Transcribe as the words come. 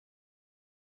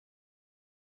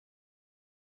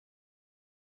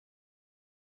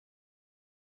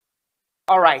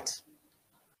All right.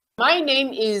 My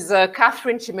name is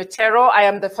Catherine Shimechero. I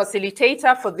am the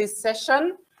facilitator for this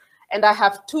session, and I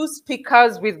have two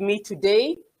speakers with me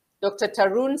today, Dr.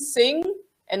 Tarun Singh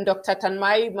and Dr.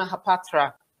 Tanmay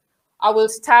Mahapatra. I will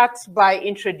start by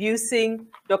introducing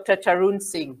Dr. Tarun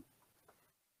Singh.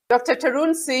 Dr.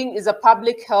 Tarun Singh is a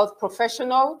public health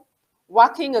professional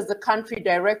working as the country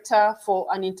director for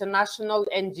an international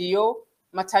NGO,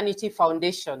 Maternity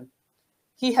Foundation.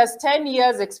 He has 10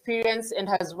 years experience and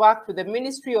has worked with the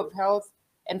Ministry of Health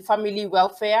and Family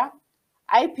Welfare,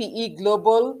 IPE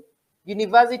Global,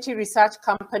 University Research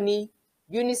Company,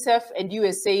 UNICEF and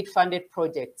USAID funded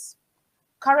projects.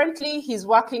 Currently, he's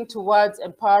working towards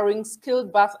empowering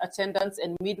skilled birth attendants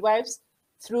and midwives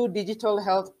through digital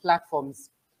health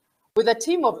platforms. With a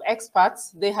team of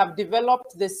experts, they have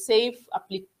developed the Safe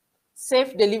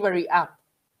Delivery app.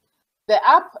 The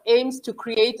app aims to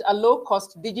create a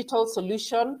low-cost digital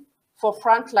solution for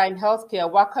frontline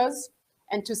healthcare workers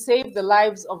and to save the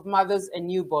lives of mothers and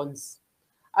newborns.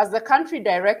 As the country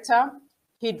director,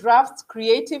 he drafts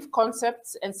creative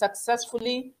concepts and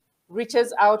successfully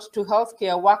reaches out to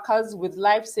healthcare workers with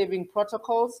life-saving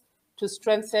protocols to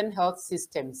strengthen health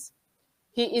systems.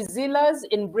 He is zealous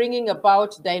in bringing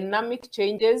about dynamic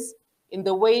changes in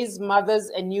the ways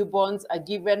mothers and newborns are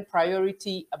given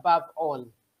priority above all.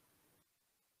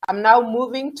 I'm now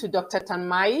moving to Dr.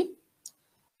 Tanmay.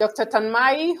 Dr.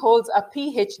 Tanmay holds a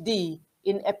PhD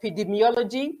in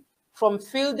epidemiology from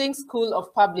Fielding School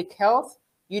of Public Health,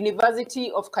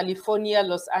 University of California,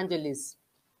 Los Angeles.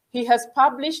 He has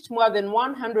published more than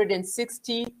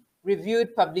 160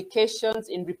 reviewed publications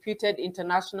in reputed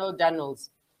international journals.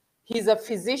 He's a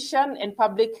physician and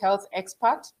public health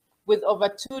expert with over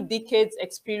 2 decades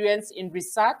experience in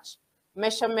research,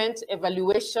 measurement,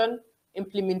 evaluation,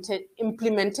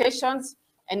 implementations,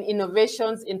 and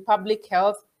innovations in public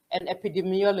health and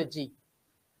epidemiology.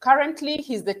 Currently,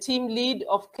 he's the team lead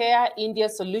of Care India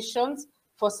Solutions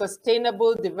for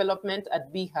Sustainable Development at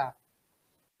Bihar.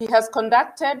 He has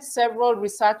conducted several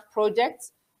research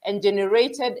projects and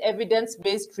generated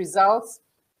evidence-based results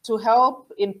to help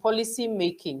in policy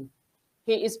making.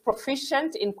 He is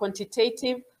proficient in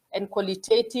quantitative and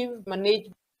qualitative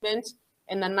management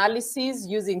and analysis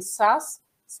using SAS,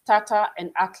 Stata,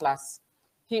 and Atlas.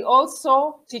 He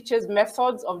also teaches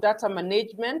methods of data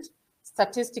management,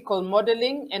 statistical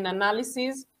modeling, and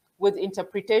analysis with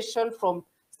interpretation from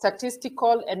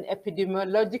statistical and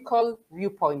epidemiological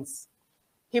viewpoints.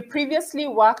 He previously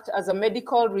worked as a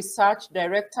medical research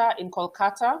director in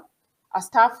Kolkata, a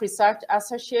staff research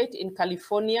associate in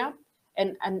California,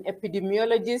 and an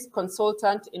epidemiologist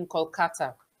consultant in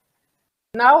Kolkata.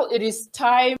 Now it is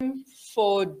time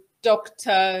for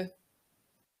Dr.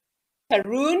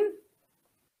 Tarun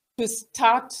to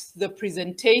start the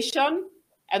presentation,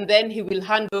 and then he will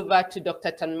hand over to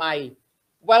Dr. Tanmay.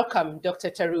 Welcome, Dr.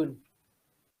 Tarun.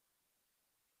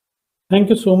 Thank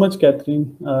you so much,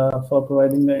 Catherine, for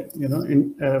providing the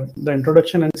the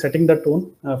introduction and setting the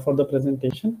tone for the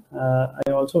presentation.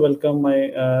 I also welcome my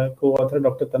co-author,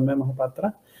 Dr. Tanmay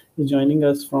Mahapatra, who is joining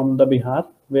us from the Bihar,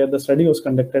 where the study was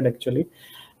conducted actually.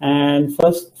 And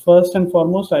first and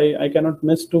foremost, I cannot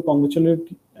miss to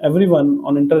congratulate everyone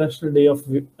on International Day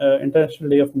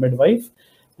of Midwife,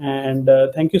 and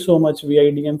thank you so much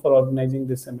VIDM for organizing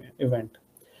this event.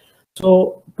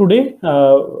 So today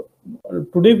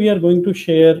we are going to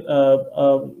share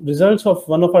results of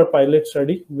one of our pilot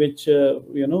study, which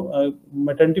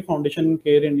Maternity Foundation and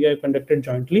Care India conducted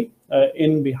jointly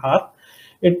in Bihar.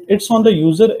 It's on the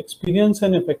user experience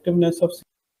and effectiveness of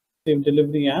Safe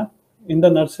Delivery app in the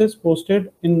nurses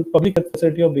posted in public health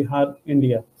facility of Bihar,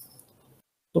 India.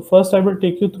 So first I will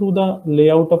take you through the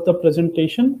layout of the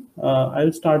presentation.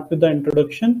 I'll start with the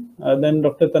introduction. Then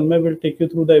Dr. Tanmay will take you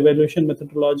through the evaluation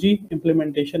methodology,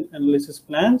 implementation analysis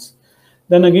plans.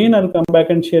 Then again, I'll come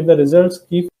back and share the results,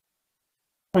 key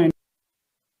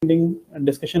finding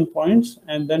discussion points,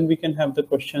 and then we can have the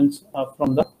questions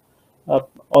from the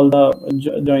all the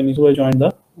joinees who have joined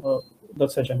the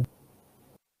session.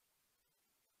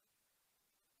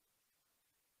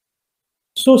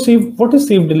 So what is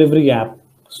Safe Delivery app?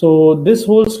 So this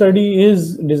whole study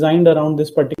is designed around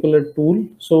this particular tool.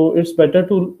 So it's better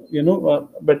to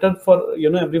better for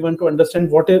everyone to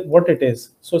understand what it is.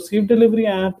 So Safe Delivery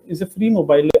app is a free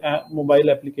mobile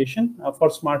application for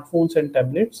smartphones and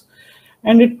tablets,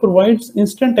 and it provides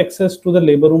instant access to the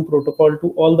labor room protocol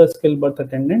to all the skilled birth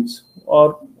attendants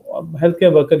or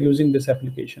healthcare worker using this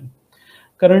application.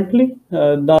 Currently,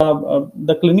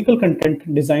 the clinical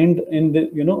content designed in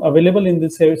the available in the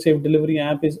Safe Delivery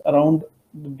app is around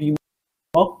the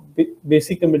BEmONC,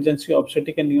 basic emergency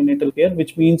obstetric and neonatal care,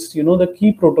 which means the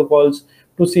key protocols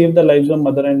to save the lives of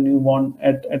mother and newborn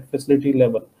at facility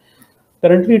level.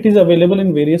 Currently, it is available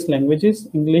in various languages: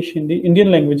 English, Hindi,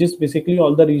 Indian languages, basically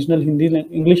all the regional Hindi,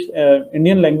 English,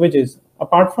 Indian languages.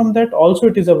 Apart from that, also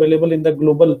it is available in the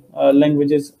global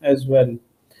languages as well.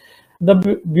 The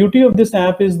beauty of this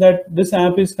app is that this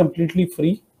app is completely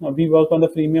free. We work on the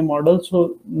freemium model,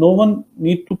 so no one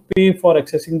need to pay for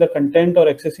accessing the content or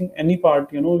accessing any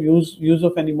part. Use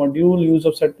of any module, use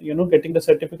of getting the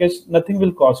certificates. Nothing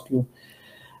will cost you.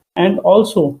 And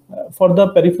also for the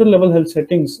peripheral level health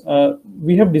settings,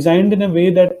 we have designed in a way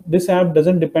that this app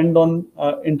doesn't depend on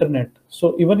internet.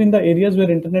 So even in the areas where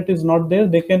internet is not there,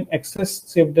 they can access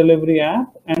Safe Delivery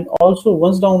app, and also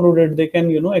once downloaded, they can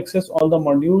access all the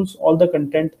modules, all the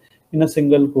content in a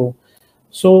single go.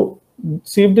 So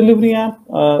Safe Delivery app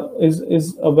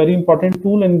is a very important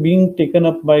tool and being taken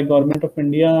up by Government of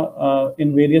India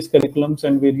in various curriculums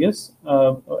and various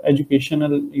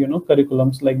educational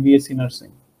curriculums like BSc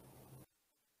Nursing.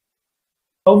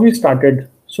 How we started.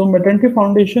 So Maternity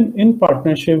Foundation, in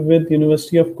partnership with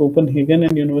University of Copenhagen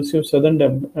and University of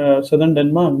Southern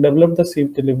Denmark, developed the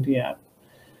Safe Delivery app.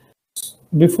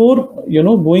 Before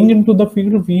going into the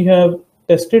field, we have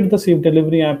tested the Safe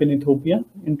Delivery app in Ethiopia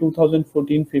in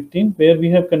 2014-15, where we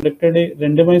have conducted a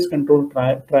randomized controlled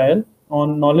trial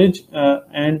on knowledge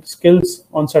and skills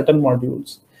on certain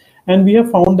modules. And we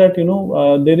have found that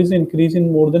there is an increase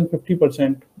in more than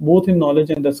 50%, both in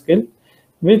knowledge and the skill,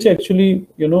 which actually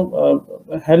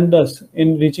helped us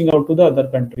in reaching out to the other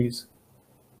countries.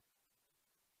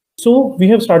 So we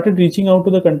have started reaching out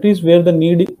to the countries where the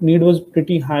need was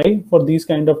pretty high for these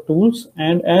kind of tools.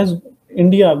 And as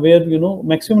India, where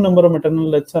maximum number of maternal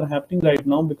deaths are happening right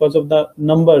now because of the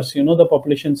numbers, the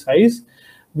population size,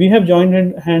 we have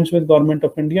joined hands with Government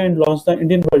of India and launched the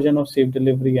Indian version of Safe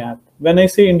Delivery app. When I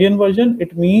say Indian version,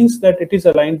 it means that it is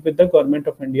aligned with the Government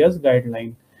of India's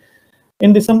guideline.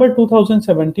 In December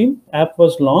 2017, app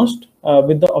was launched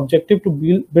with the objective to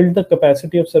build the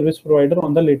capacity of service provider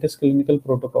on the latest clinical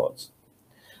protocols.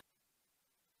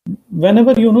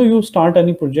 Whenever you start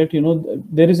any project,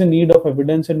 there is a need of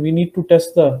evidence, and we need to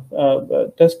test the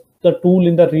tool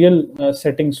in the real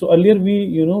settings. So earlier we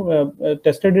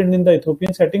tested it in the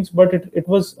Ethiopian settings, but it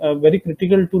was very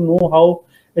critical to know how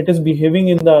it is behaving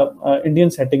in the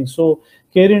Indian settings. So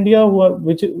Care India,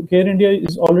 was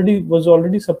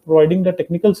already providing the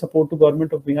technical support to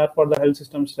Government of Bihar for the health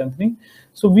system strengthening.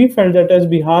 So we felt that as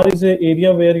Bihar is an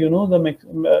area where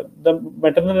the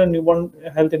maternal and newborn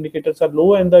health indicators are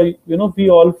low, and we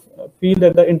all feel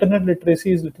that the internet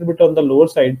literacy is a little bit on the lower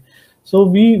side. So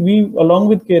we along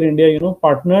with Care India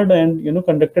partnered and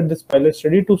conducted this pilot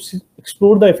study to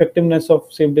explore the effectiveness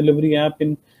of Safe Delivery app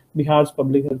in Bihar's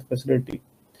public health facility.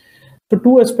 So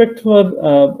two aspects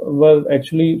were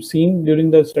actually seen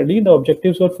during the study. The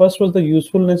objectives were: first was the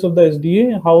usefulness of the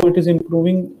SDA, how it is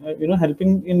improving,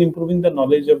 helping in improving the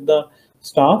knowledge of the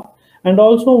staff, and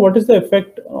also what is the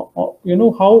effect,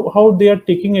 how they are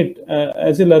taking it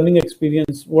as a learning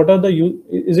experience. What are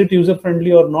is it user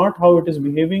friendly or not? How it is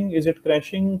behaving? Is it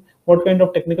crashing? What kind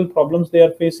of technical problems they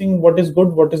are facing? What is good?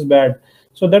 What is bad?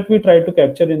 So that we try to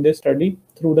capture in this study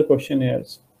through the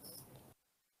questionnaires.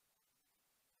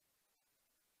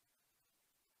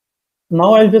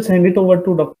 Now I'll just hand it over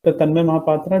to Dr. Tanmay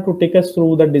Mahapatra to take us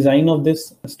through the design of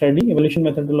this study, evaluation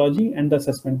methodology, and the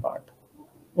assessment part.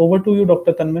 Over to you,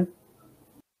 Dr. Tanmay.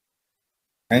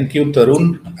 Thank you,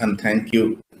 Tarun, and thank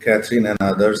you, Catherine and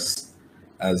others,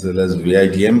 as well as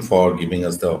VIDM, for giving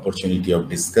us the opportunity of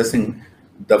discussing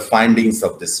the findings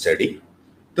of this study.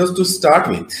 Just to start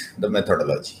with the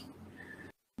methodology.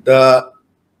 The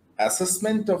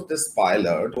assessment of this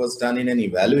pilot was done in an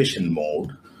evaluation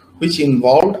mode, which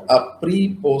involved a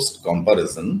pre-post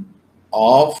comparison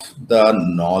of the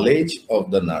knowledge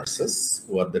of the nurses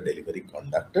who are the delivery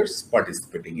conductors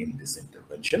participating in this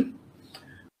intervention.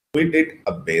 We did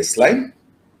a baseline,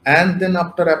 and then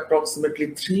after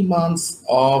approximately 3 months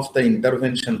of the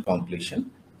intervention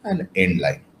completion, an end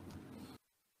line.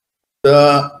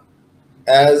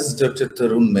 As Dr.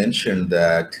 Tarun mentioned,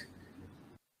 that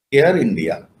Care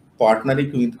India,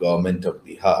 partnering with Government of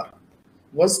Bihar,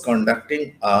 was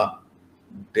conducting a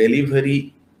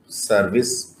delivery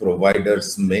service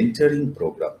providers mentoring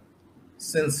program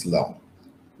since long.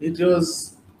 It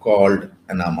was called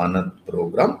an Amanat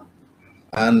program,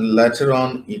 and later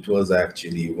on it was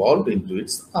actually evolved into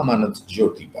its Amanat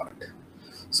Jyoti part.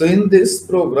 So in this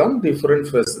program, different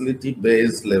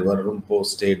facility-based labor room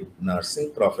posted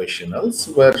nursing professionals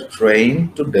were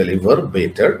trained to deliver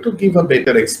better, to give a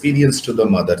better experience to the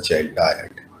mother-child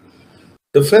dyad.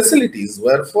 The facilities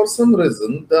where for some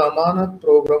reason the Amanat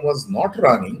program was not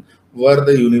running were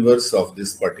the universe of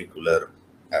this particular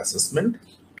assessment,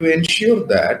 to ensure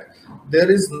that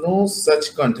there is no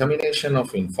such contamination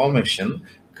of information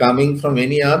coming from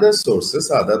any other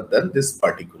sources other than this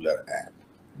particular app,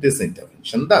 this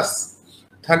intervention. Thus,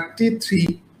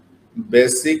 33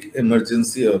 basic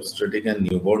emergency obstetric and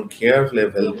newborn care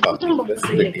level public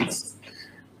facilities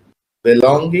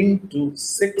belonging to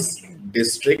 6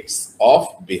 districts of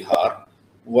Bihar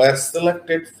were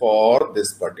selected for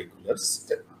this particular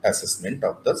assessment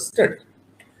of the study.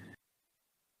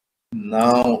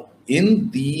 Now,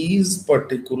 in these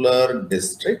particular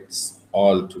districts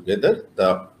altogether,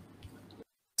 the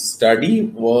study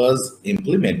was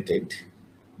implemented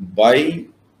by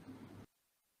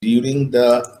during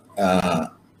the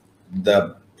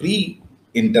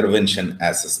pre-intervention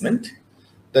assessment.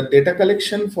 The data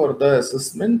collection for the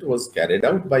assessment was carried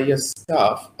out by a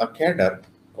staff, a cadre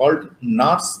called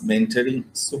nurse mentoring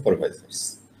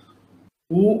supervisors,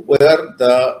 who were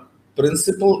the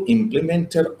principal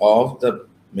implementer of the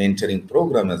mentoring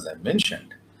program, as I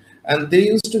mentioned. And they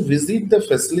used to visit the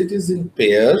facilities in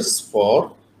pairs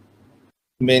for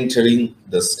mentoring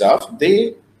the staff.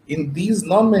 They, in these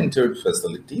non-mentored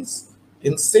facilities,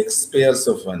 in 6 pairs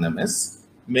of NMS,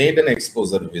 made an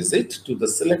exposure visit to the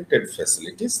selected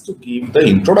facilities to give the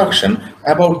introduction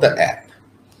about the app.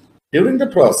 During the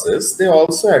process, they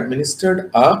also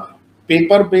administered a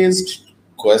paper-based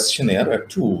questionnaire, a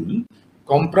tool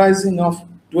comprising of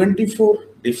 24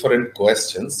 different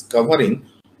questions covering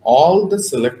all the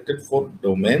selected 4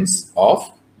 domains of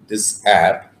this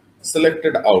app,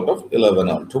 selected out of 11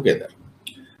 altogether.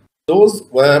 Those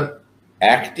were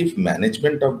active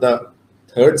management of the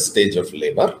 3rd stage of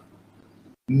labor,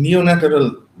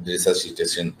 neonatal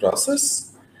resuscitation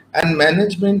process, and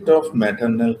management of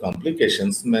maternal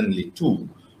complications, mainly 2.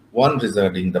 One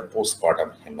regarding the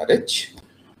postpartum hemorrhage,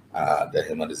 the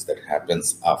hemorrhage that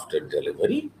happens after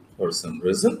delivery for some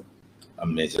reason, a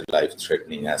major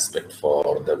life-threatening aspect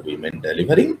for the women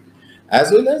delivering,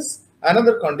 as well as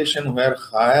another condition where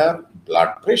higher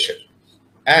blood pressure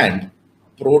and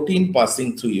protein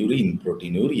passing through urine,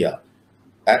 proteinuria,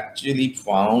 actually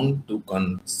found to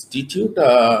constitute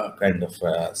a kind of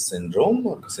a syndrome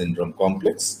or syndrome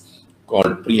complex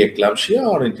called pre-eclampsia,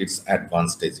 or in its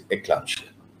advanced stage eclampsia.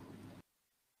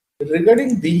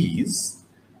 Regarding these,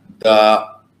 the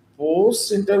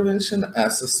post-intervention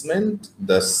assessment,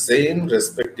 the same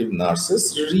respective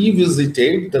nurses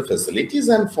revisited the facilities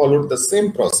and followed the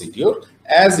same procedure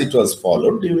as it was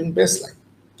followed during baseline.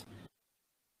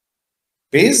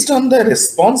 Based on the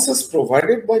responses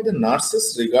provided by the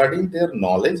nurses regarding their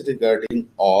knowledge regarding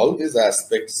all these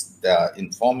aspects, the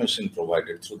information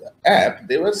provided through the app,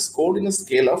 they were scored in a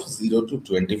scale of 0 to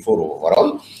 24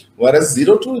 overall, whereas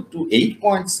 0 to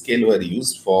 8-point scale were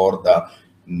used for the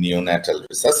neonatal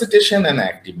resuscitation and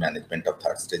active management of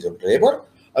 3rd stage of labor.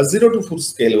 A 0 to 4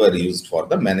 scale were used for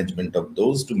the management of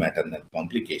those 2 maternal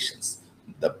complications,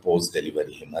 the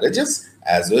post-delivery hemorrhages,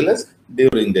 as well as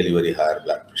during delivery higher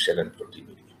blood pressure and proteinuria.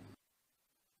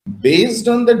 Based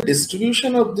on the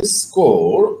distribution of this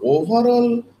score,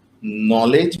 overall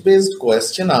knowledge-based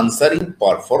question answering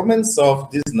performance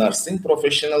of these nursing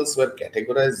professionals were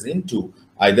categorized into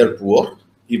either poor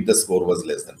if the score was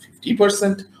less than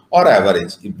 50%, or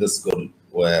average if the score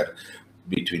were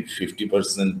between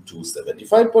 50% to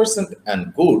 75%,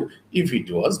 and good if it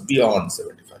was beyond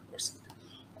 75%.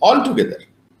 Altogether,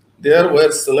 there were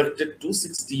selected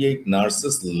 268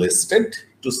 nurses listed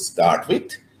to start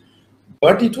with,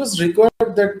 but it was required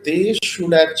that they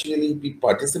should actually be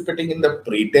participating in the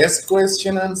pre-test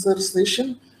question answer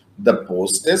session, the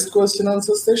post-test question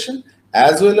answer session,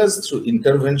 as well as through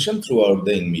intervention throughout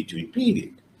the in-between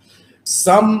period.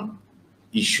 Some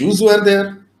issues were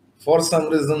there. For some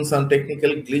reason, some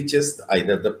technical glitches,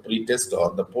 either the pre-test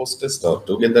or the post-test or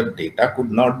together, data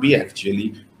could not be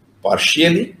actually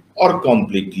partially or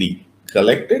completely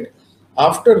collected.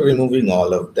 After removing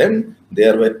all of them,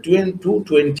 there were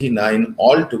 229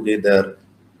 altogether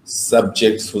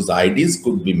subjects whose IDs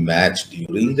could be matched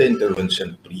during the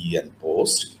intervention pre and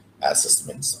post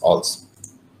assessments also.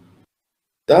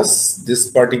 Thus, this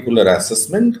particular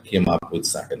assessment came up with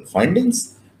certain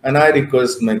findings, and I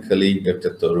request my colleague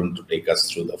Dr. Tarun to take us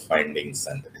through the findings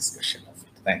and the discussion of it.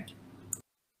 Thank you.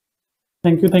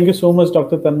 Thank you so much,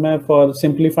 Dr. Tanmay, for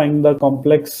simplifying the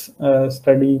complex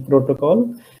study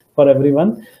protocol for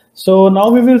everyone. So now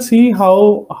we will see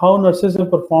how nurses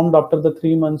have performed after the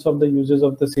 3 months of the usage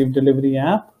of the Safe Delivery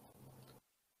app.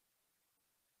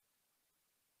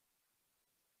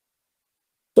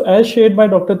 So as shared by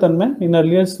Dr. Tanmay in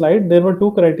earlier slide, there were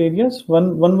 2 criteria.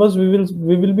 One was we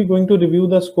will be going to review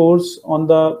the scores on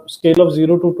the scale of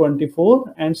 0 to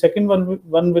 24, and second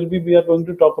one will be we are going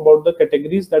to talk about the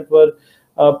categories that were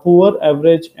poor,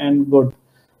 average, and good.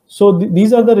 So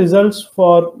these are the results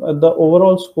for the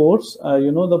overall scores,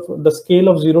 the scale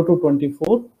of 0 to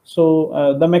 24.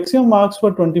 So the maximum marks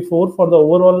were 24 for the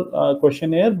overall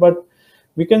questionnaire, but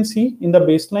we can see in the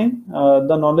baseline,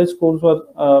 the knowledge scores were,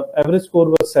 average score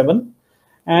was 7.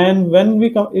 And when we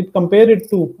compare it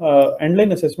to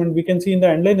end-line assessment, we can see in the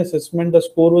end-line assessment, the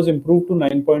score was improved to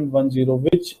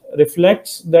 9.10, which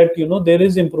reflects that, there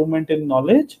is improvement in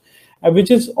knowledge,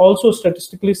 which is also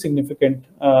statistically significant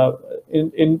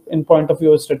in point of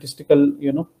view of statistical,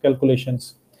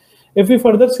 calculations. If we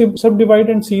further subdivide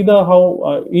and see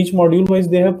how each module wise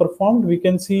they have performed, we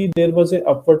can see there was a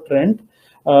upward trend.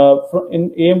 In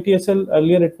AMTSL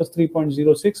earlier it was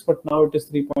 3.06, but now it is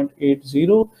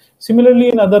 3.80. Similarly,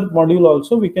 in other module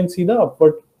also we can see the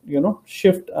upward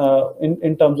shift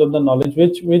in terms of the knowledge,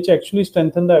 which actually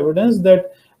strengthen the evidence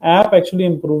that app actually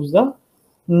improves the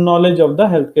knowledge of the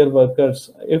healthcare workers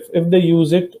if they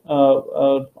use it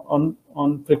on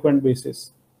frequent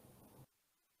basis.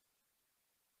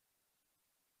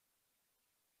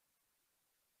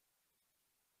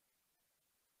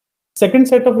 Second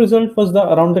set of results was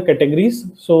around the categories.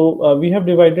 So we have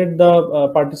divided the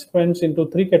participants into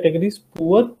 3 categories: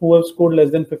 poor, who have scored less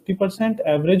than 50%;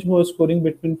 average, who are scoring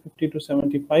between 50 to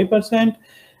 75%;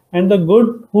 and the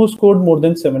good, who scored more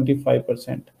than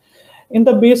 75%. In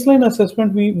the baseline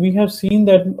assessment, we have seen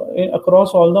that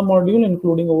across all the module,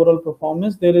 including overall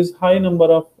performance, there is high number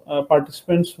of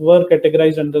participants were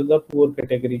categorized under the poor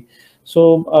category.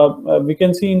 So we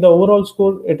can see in the overall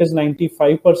score, it is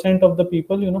 95% of the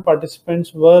people,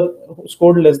 participants were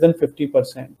scored less than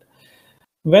 50%.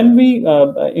 When we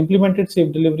implemented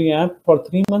Safe Delivery app for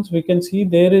 3 months, we can see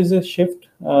there is a shift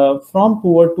from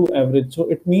poor to average. So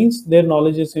it means their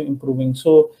knowledge is improving.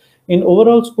 So in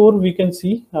overall score, we can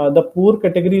see the poor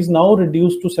category is now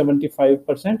reduced to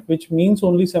 75%, which means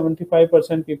only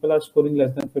 75% people are scoring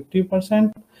less than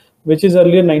 50%, which is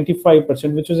earlier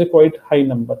 95%, which is a quite high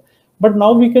number. But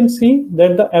now we can see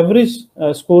that the average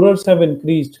scorers have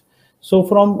increased. So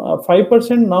from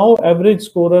 5%, now average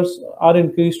scorers are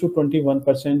increased to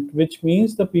 21%, which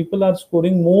means the people are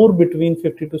scoring more between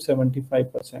 50 to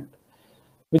 75%,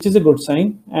 which is a good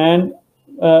sign. And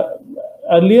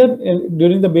earlier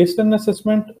during the baseline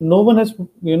assessment, no one has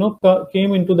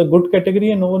came into the good category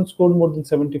and no one scored more than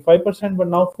 75%, but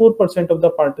now 4% of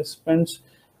the participants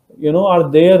are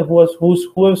there who have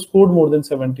scored more than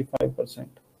 75%.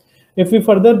 If we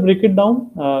further break it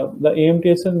down, the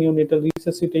AMTSL, Neonatal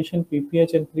Resuscitation,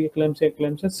 PPH, and Pre-Eclampsia,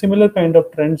 Eclampsia, similar kind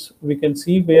of trends we can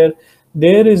see where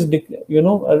there is there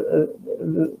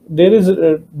is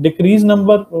a decreased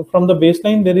number from the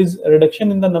baseline. There is a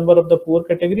reduction in the number of the poor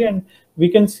category, and we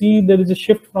can see there is a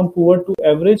shift from poor to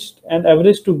average and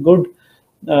average to good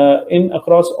in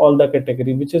across all the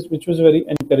category, which was very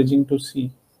encouraging to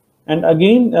see. And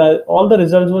again, all the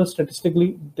results were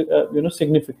statistically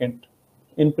significant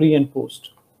in pre and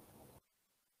post.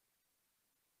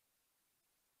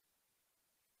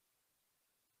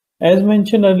 As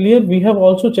mentioned earlier, we have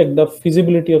also checked the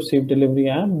feasibility of Safe Delivery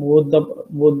app, both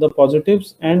the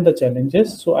positives and the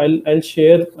challenges. So I'll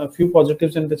share a few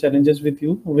positives and the challenges with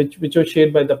you, which were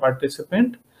shared by the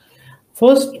participant.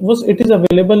 First was it is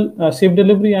available. Safe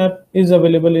Delivery app is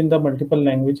available in the multiple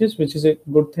languages, which is a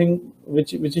good thing,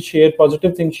 which is shared,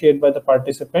 positive thing shared by the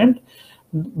participant.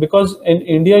 Because in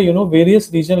India,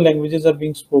 various regional languages are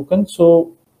being spoken.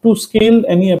 So to scale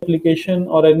any application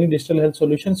or any digital health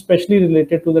solution, especially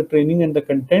related to the training and the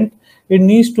content, it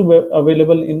needs to be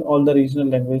available in all the regional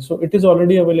languages. So it is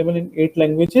already available in 8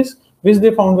 languages, which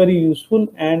they found very useful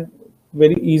and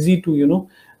very easy to,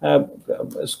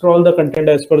 scroll the content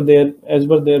as per their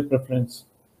preference.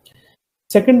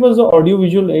 Second was the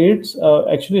audio-visual aids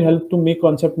actually help to make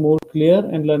concept more clear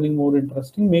and learning more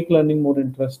interesting, make learning more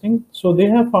interesting. So they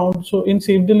have found, so in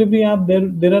Safe Delivery app,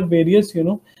 there are various,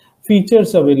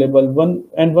 features available.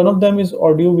 One of them is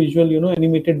audio-visual,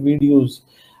 animated videos.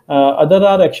 Other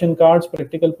are action cards,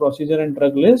 practical procedure, and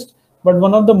drug list. But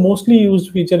one of the mostly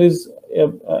used feature is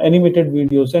animated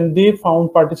videos,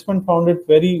 and participants found it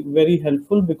very, very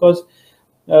helpful because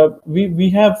we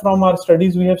have from our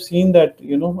studies we have seen that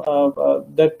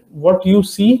that what you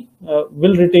see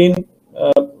will retain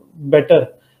better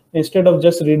instead of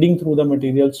just reading through the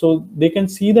material. So they can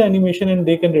see the animation and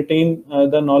they can retain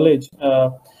the knowledge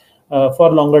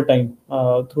for longer time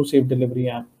through Safe Delivery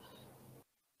app.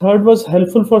 Third was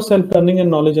helpful for self-learning and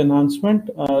knowledge enhancement.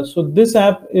 So this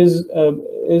app is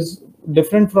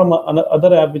different from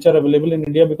other app which are available in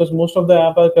India, because most of the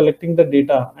app are collecting the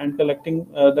data and collecting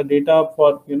the data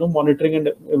for monitoring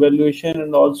and evaluation,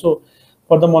 and also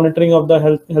for the monitoring of the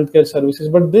healthcare services.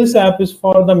 But this app is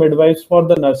for the midwives, for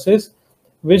the nurses,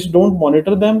 which don't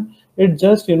monitor them. It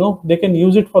just, they can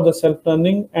use it for the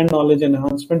self-learning and knowledge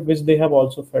enhancement, which they have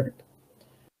also felt.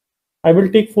 I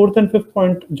will take fourth and fifth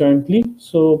point jointly.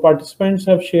 So participants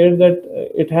have shared that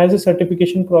it has a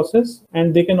certification process,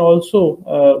 and they can also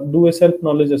do a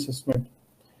self-knowledge assessment.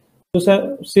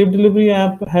 So Safe Delivery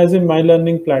app has a My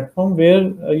Learning platform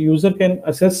where a user can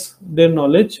assess their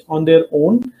knowledge on their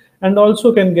own, and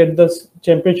also can get the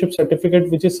championship certificate,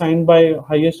 which is signed by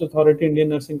highest authority, Indian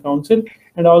Nursing Council,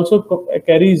 and also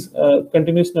carries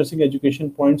continuous nursing education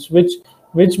points, which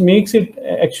makes it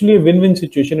actually a win-win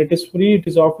situation. It is free, it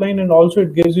is offline, and also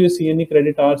it gives you a CNE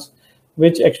credit hours,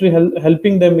 which actually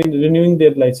helping them in renewing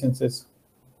their licenses.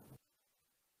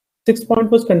 Sixth point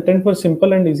was content was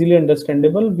simple and easily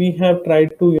understandable. We have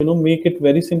tried to make it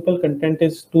very simple. Content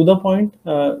is to the point,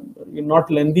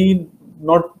 not lengthy,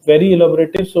 not very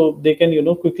elaborative, so they can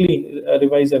quickly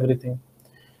revise everything.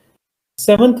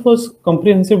 Seventh was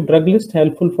comprehensive drug list,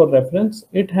 helpful for reference.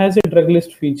 It has a drug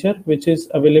list feature which is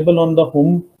available on the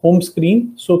home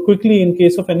screen. So quickly, in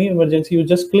case of any emergency, you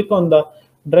just click on the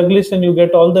drug list and you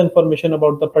get all the information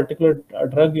about the particular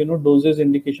drug, doses,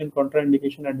 indication,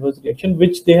 contraindication, adverse reaction,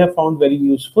 which they have found very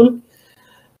useful.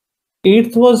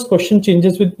 Eighth was question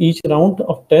changes with each round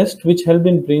of test, which help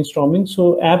in brainstorming.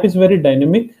 So app is very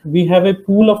dynamic. We have a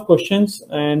pool of questions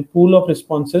and pool of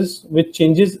responses, which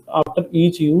changes after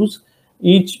each use,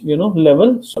 each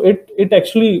level. So it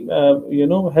actually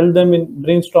helped them in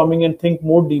brainstorming and think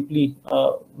more deeply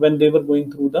when they were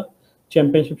going through the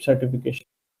championship certification.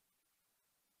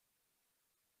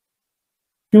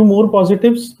 Few more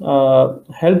positives: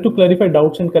 help to clarify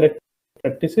doubts and correct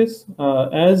practices.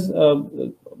 As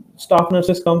staff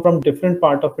nurses come from different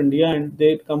part of India and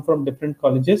they come from different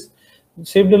colleges,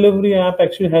 Safe Delivery app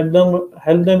actually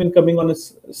help them in coming on a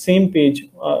same page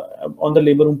on the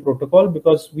labor room protocol,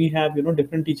 because we have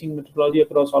different teaching methodology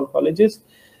across all colleges.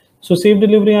 So Safe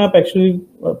Delivery app actually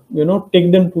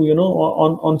take them to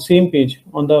on same page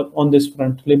on this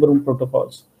front, labor room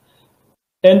protocols.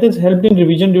 10th is helped in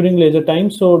revision during leisure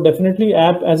time. So definitely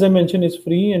app, as I mentioned, is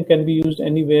free and can be used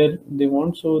anywhere they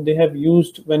want. So they have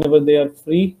used whenever they are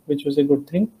free, which was a good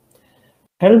thing.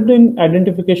 Helped in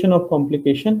identification of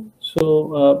complication.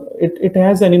 So it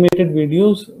has animated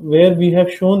videos where we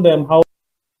have shown them how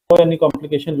any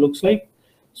complication looks like.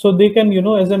 So they can,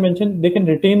 as I mentioned, they can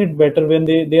retain it better when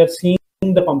they are seeing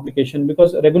the complication,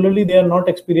 because regularly they are not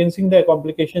experiencing the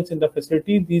complications in the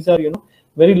facility. These are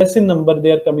very less in number. They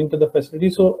are coming to the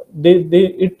facility, so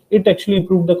it actually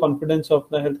improved the confidence of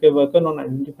the healthcare worker on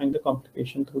identifying the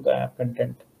complication through the app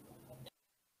content.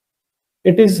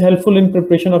 It is helpful in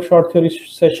preparation of short theory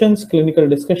sessions, clinical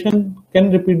discussion,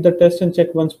 can repeat the test and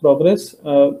check one's progress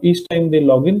each time they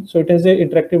log in. So it has an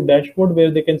interactive dashboard where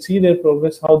they can see their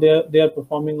progress, how they are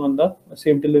performing on the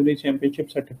Safe Delivery Championship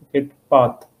certificate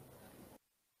path.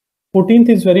 14th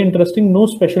is very interesting. No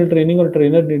special training or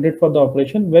trainer needed for the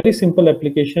operation. Very simple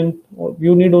application.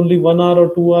 You need only 1 hour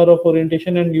or 2 hours of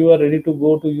orientation, and you are ready to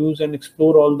go to use and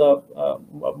explore all the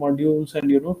modules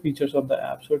and features of the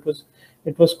app. So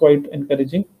it was quite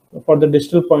encouraging for the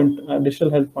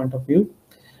digital health point of view.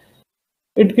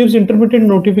 It gives intermittent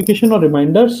notification or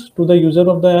reminders to the user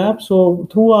of the app. So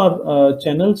through our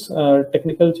channels,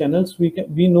 technical channels,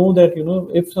 we know that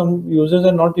if some users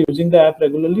are not using the app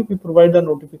regularly, we provide the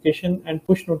notification and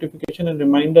push notification and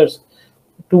reminders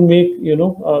to make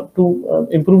to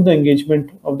improve the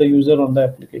engagement of the user on the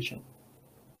application.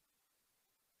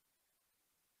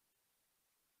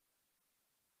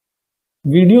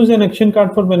 Videos and action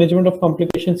card for management of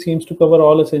complications seems to cover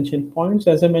all essential points.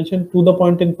 As I mentioned, to the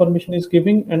point information is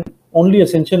giving, and only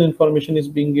essential information is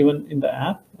being given in the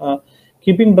app.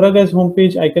 Keeping drug as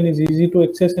homepage icon is easy to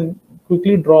access and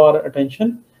quickly draw our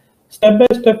attention.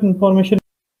 Step-by-step information,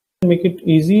 make it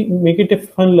easy, make it a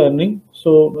fun learning.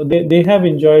 So they have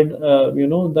enjoyed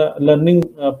the learning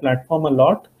platform a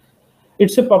lot.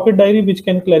 It's a pocket diary which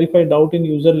can clarify doubt in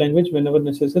user language whenever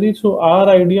necessary. So our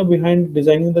idea behind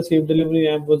designing the Safe Delivery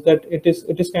app was that it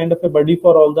is kind of a buddy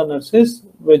for all the nurses,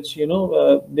 which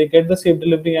they get the Safe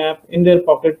Delivery app in their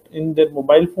pocket, in their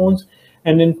mobile phones,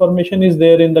 and information is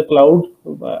there in the cloud.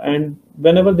 And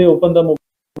whenever they open the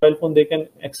mobile phone, they can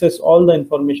access all the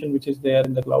information which is there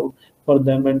in the cloud for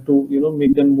them, and to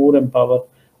make them more empowered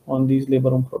on these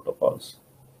labor room protocols.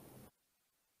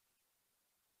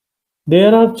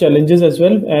 There are challenges as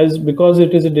well, as because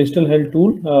it is a digital health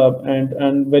tool,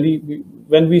 and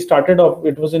when we started off,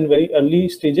 it was in very early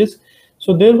stages.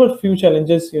 So there were few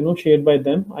challenges shared by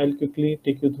them. I'll quickly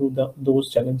take you through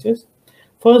those challenges.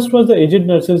 First was the aged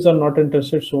nurses are not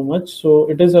interested so much. So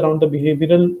it is around the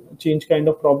behavioral change kind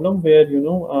of problem, where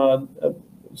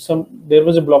there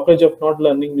was a blockage of not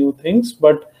learning new things,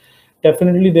 but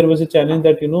definitely there was a challenge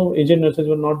that agent nurses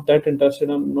were not that interested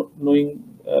in knowing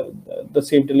the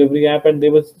safe delivery app, and they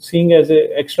were seeing as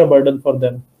a extra burden for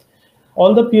them.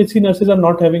 All the PHC nurses are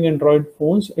not having Android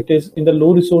phones. It is in the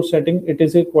low resource setting. It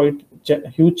is a quite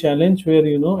huge challenge where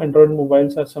Android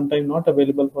mobiles are sometimes not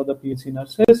available for the PHC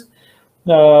nurses.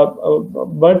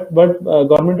 But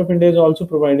Government of India is also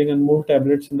providing Anmol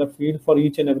tablets in the field for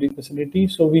each and every facility.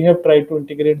 So we have tried to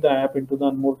integrate the app into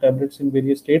the Anmol tablets in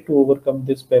various states to overcome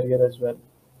this barrier as well.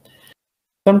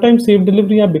 Sometimes safe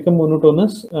delivery have become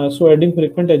monotonous, so adding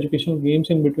frequent educational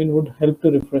games in between would help to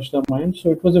refresh the mind.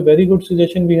 So it was a very good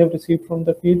suggestion we have received from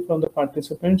the field, from the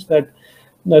participants, that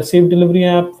the safe delivery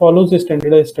app follows a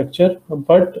standardized structure,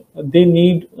 but they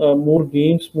need more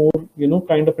games, more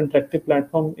kind of interactive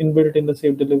platform inbuilt in the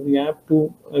safe delivery app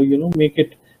to make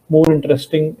it more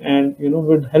interesting and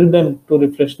would help them to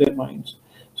refresh their minds.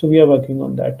 So we are working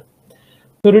on that.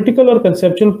 Theoretical or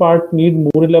conceptual part need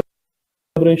more elaboration.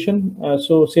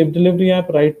 So safe delivery app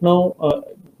right now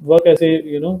work as a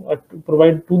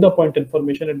provide to the point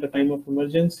information at the time of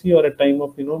emergency or at time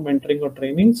of mentoring or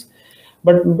trainings,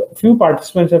 but few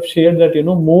participants have shared that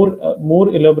more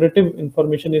elaborative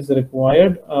information is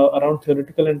required around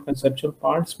theoretical and conceptual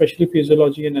part, especially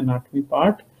physiology and anatomy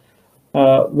part,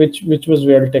 which was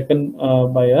well taken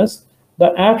by us.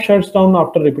 The app shuts down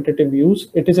after repetitive use.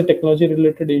 It is a technology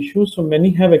related issue, so many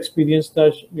have experienced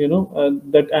that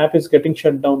that app is getting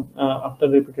shut down after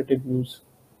repetitive use.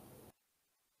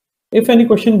 If any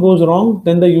question goes wrong,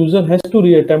 then the user has to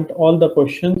reattempt all the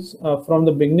questions from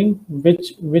the beginning,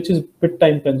 which is bit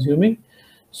time consuming.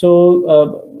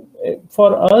 So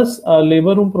for us,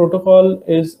 labor room protocol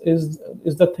is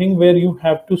the thing where you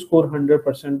have to score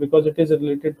 100% because it is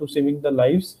related to saving the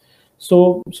lives.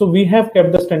 So we have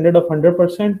kept the standard of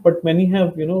 100%, but many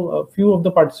have, a few of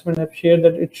the participants have shared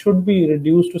that it should be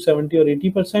reduced to 70 or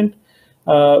 80%,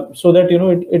 so that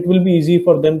it will be easy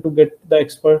for them to get the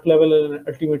expert level and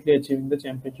ultimately achieving the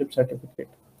championship certificate.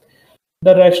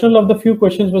 The rationale of the few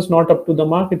questions was not up to the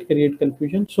mark. It created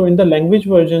confusion. So in the language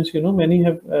versions, many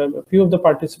have, a few of the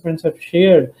participants have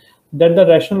shared that the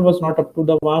rationale was not up to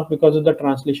the mark because of the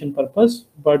translation purpose.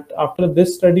 But after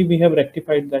this study, we have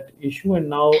rectified that issue, and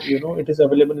now it is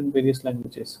available in various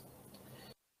languages.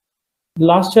 The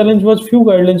last challenge was few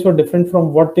guidelines were different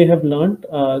from what they have learned.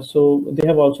 So they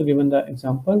have also given the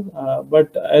example.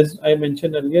 But as I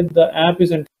mentioned earlier, the app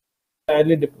is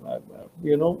entirely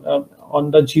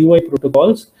on the GUI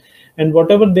protocols, and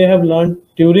whatever they have learned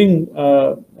during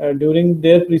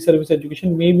their pre-service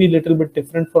education may be a little bit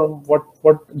different from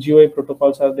what GUI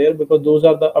protocols are there, because those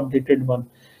are the updated one.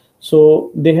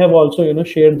 So they have also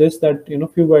shared this, that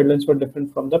few guidelines were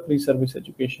different from the pre-service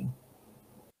education.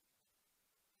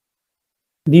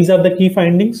 These are the key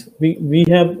findings. We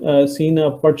have seen a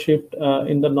upward shift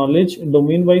in the knowledge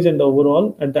domain wise and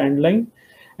overall at the end line,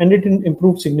 and it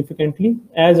improved significantly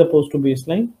as opposed to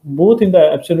baseline, both in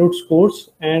the absolute scores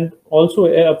and also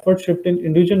a upward shift in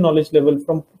individual knowledge level.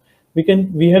 From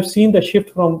we have seen the shift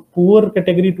from poor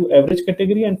category to average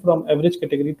category, and from average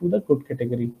category to the good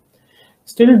category.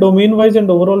 Still, domain wise and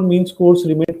overall mean scores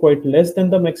remain quite less than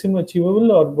the maximum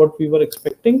achievable or what we were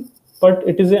expecting, but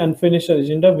it is an unfinished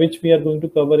agenda which we are going to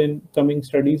cover in coming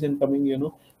studies and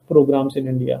coming programs in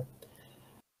India.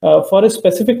 For a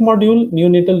specific module,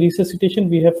 neonatal resuscitation,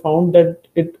 we have found that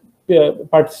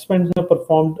participants have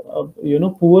performed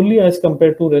poorly as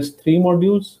compared to rest 3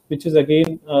 modules, which is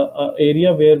again an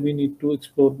area where we need to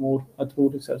explore more through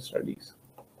research studies.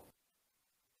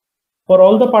 For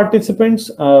all the participants,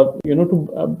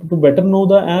 to better know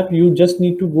the app, you just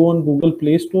need to go on Google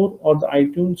Play Store or the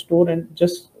iTunes Store and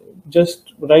just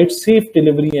write Safe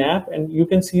Delivery app, and you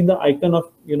can see the icon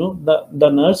of the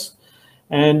nurse,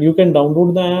 and you can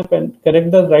download the app and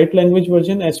correct the right language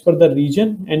version as per the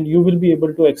region, and you will be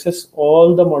able to access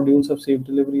all the modules of Safe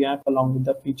Delivery app along with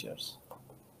the features.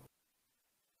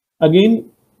 Again,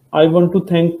 I want to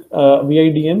thank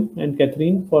VIDM and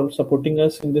Catherine for supporting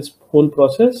us in this whole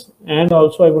process, and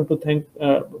also I want to thank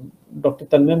Dr.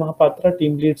 Tanmay Mahapatra,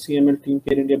 Team Lead CML Team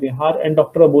Care India Bihar, and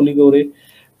Dr. Aboli Gaure,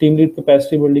 Team Lead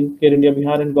Capacity Building Care India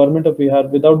Bihar, and Government of Bihar.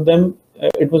 Without them,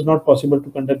 it was not possible to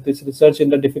conduct this research in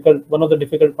the one of the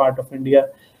difficult part of India.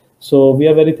 So we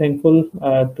are very thankful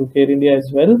to Care India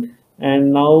as well.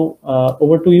 And now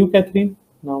over to you, Catherine.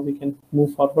 Now we can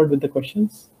move forward with the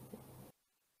questions.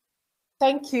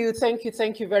 Thank you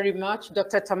very much,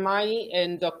 Dr. Tanmay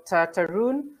and Dr.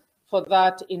 Tarun, for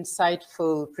that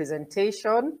insightful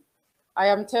presentation. I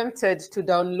am tempted to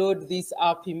download this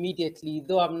app immediately,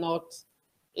 though I'm not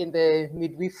in the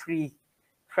midwifery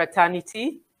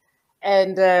fraternity.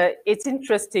 And it's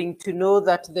interesting to know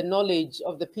that the knowledge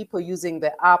of the people using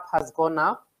the app has gone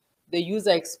up. The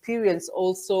user experience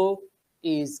also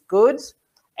is good,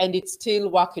 and it's still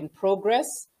work in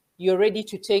progress. You're ready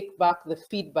to take back the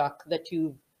feedback that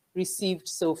you've received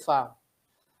so far.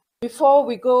 Before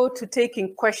we go to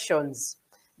taking questions,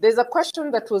 there's a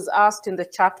question that was asked in the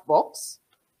chat box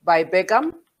by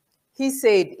Begum. He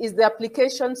said, is the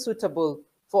application suitable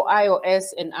for iOS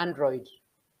and Android?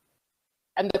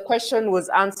 And the question was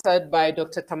answered by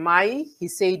Dr. Tanmay. He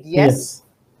said yes.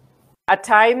 At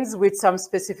times with some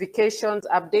specifications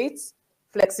updates,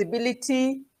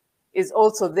 flexibility is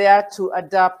also there to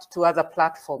adapt to other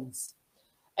platforms.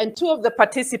 And two of the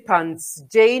participants,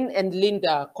 Jane and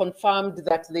Linda, confirmed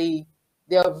that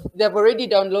they've already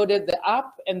downloaded the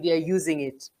app and they're using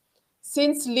it.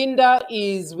 Since Linda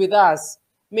is with us,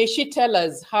 may she tell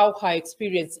us how her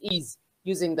experience is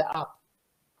using the app?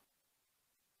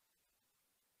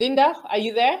 Linda, are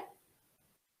you there?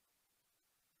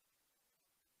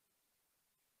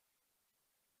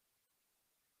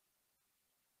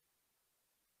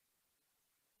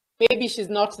 Maybe she's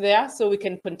not there, so we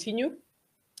can continue.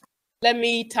 Let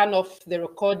me turn off the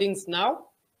recordings now.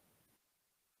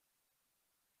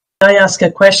 Can I ask a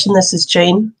question? This is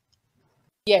Jane.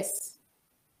 Yes.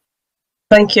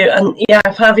 Thank you. And yeah,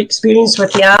 I have experience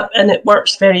with the app and it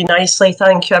works very nicely.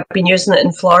 Thank you. I've been using it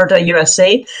in Florida,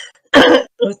 USA,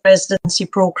 with residency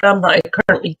program that I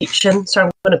currently teach in. So I'm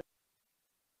going to.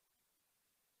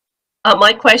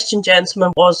 My question,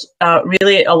 gentlemen, was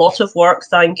really a lot of work.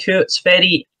 Thank you. It's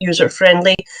very user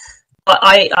friendly. But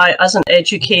I, as an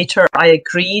educator, I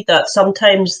agree that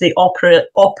sometimes the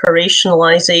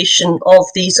operationalization of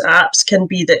these apps can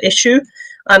be the issue.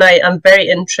 And I am very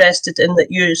interested in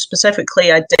that you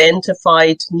specifically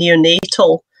identified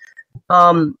neonatal.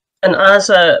 And as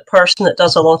a person that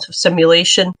does a lot of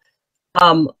simulation,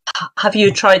 have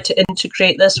you tried to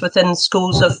integrate this within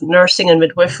schools of nursing and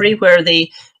midwifery where they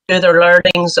do their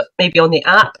learnings maybe on the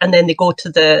app and then they go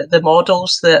to the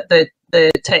models, the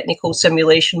technical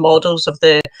simulation models of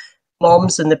the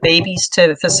moms and the babies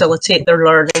to facilitate their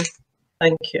learning?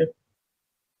 Thank you.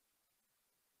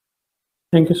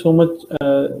 Thank you so much,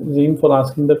 Zine, for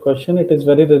asking the question. It is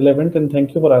very relevant, and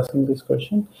thank you for asking this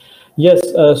question. Yes,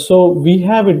 so we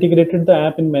have integrated the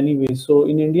app in many ways. So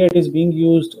in India, it is being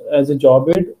used as a job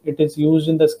aid. It is used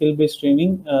in the skill-based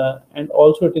training, and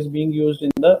also it is being used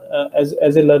in the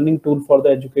as a learning tool for the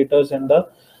educators and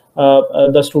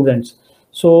the students.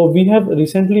 So we have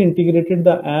recently integrated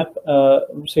the app,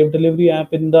 Safe Delivery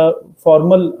app, in the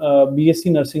formal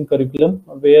BSc nursing curriculum,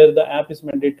 where the app is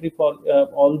mandatory for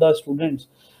all the students,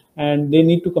 and they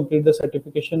need to complete the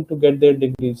certification to get their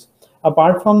degrees.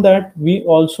 Apart from that, we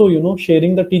also,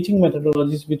 sharing the teaching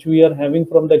methodologies which we are having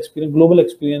from the global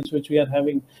experience which we are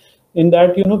having. In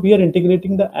that, we are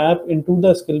integrating the app into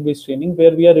the skill-based training,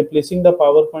 where we are replacing the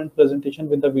PowerPoint presentation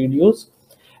with the videos.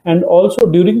 And also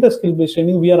during the skill-based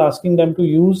training, we are asking them to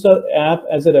use the app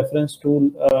as a reference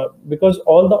tool because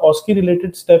all the OSCE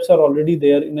related steps are already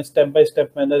there in a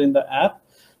step-by-step manner in the app.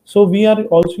 So we are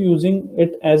also using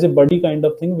it as a buddy kind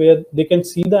of thing where they can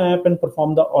see the app and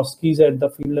perform the OSCEs at the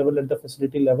field level, at the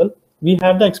facility level. We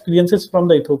have the experiences from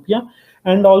the Ethiopia,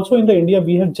 and also in the India,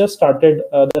 we have just started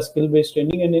the skill-based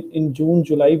training, and in June,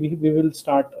 July, we will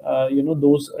start,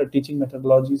 those teaching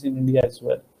methodologies in India as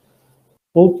well.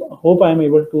 Hope I am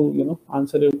able to,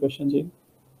 answer your question, Jane.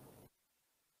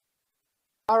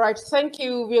 All right, thank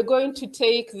you. We are going to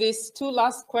take these two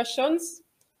last questions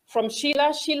from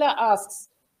Sheila. Sheila asks,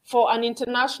 for an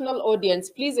international audience,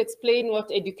 please explain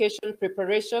what education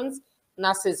preparations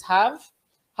nurses have.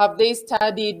 Have they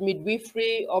studied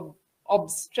midwifery,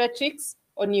 obstetrics,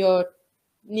 or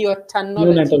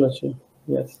neonatology?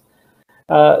 Yes.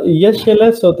 Yes,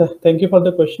 Sheila. So thank you for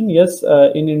the question. Yes,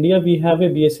 in India, we have a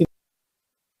BSc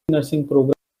nursing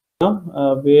program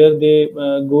where they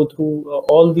go through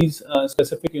all these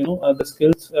specific, the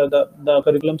skills, the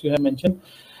curriculums you have mentioned.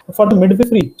 For the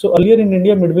midwifery, so earlier in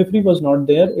India, midwifery was not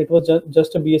there. It was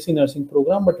just a BSc nursing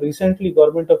program. But recently,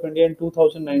 Government of India in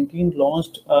 2019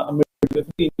 launched a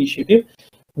midwifery initiative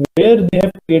where they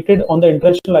have created, on the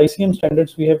international ICM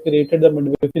standards, we have created the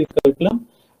midwifery curriculum.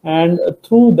 And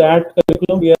through that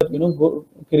curriculum, we are,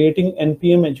 creating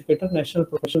NPM educator, National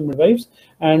Professional Midwives,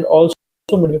 and also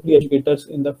midwifery educators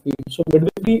in the field. So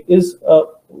midwifery is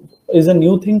a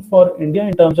new thing for India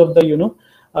in terms of the,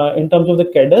 in terms of the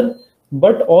cadre.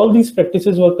 But all these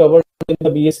practices were covered in the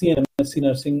BSc and MSc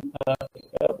nursing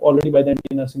already by the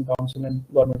Indian Nursing Council and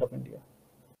Government of India.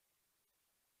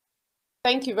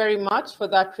 Thank you very much for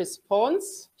that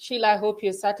response. Sheila, I hope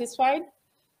you're satisfied.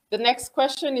 The next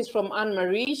question is from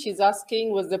Anne-Marie. She's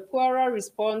asking, was the poorer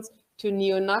response to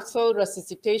neonatal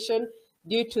resuscitation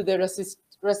due to the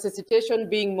resuscitation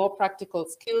being more practical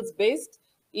skills based,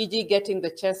 e.g. getting the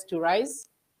chest to rise?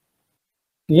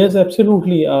 Yes,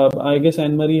 absolutely. I guess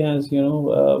Anne-Marie has,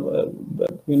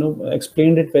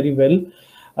 explained it very well.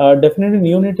 Definitely,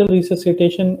 neonatal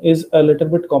resuscitation is a little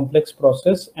bit complex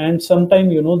process, and sometimes,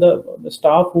 the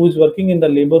staff who is working in the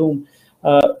labor room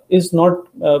is not,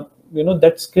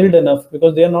 that skilled enough,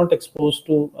 because they are not exposed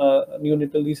to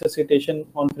neonatal resuscitation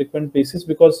on frequent basis,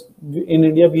 because in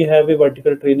India we have a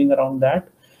vertical training around that.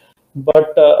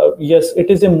 But yes, it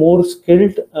is a more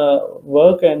skilled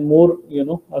work and more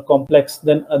complex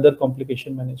than other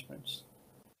complication managements.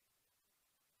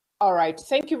 All right,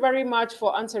 thank you very much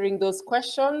for answering those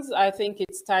questions. I think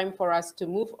it's time for us to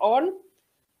move on.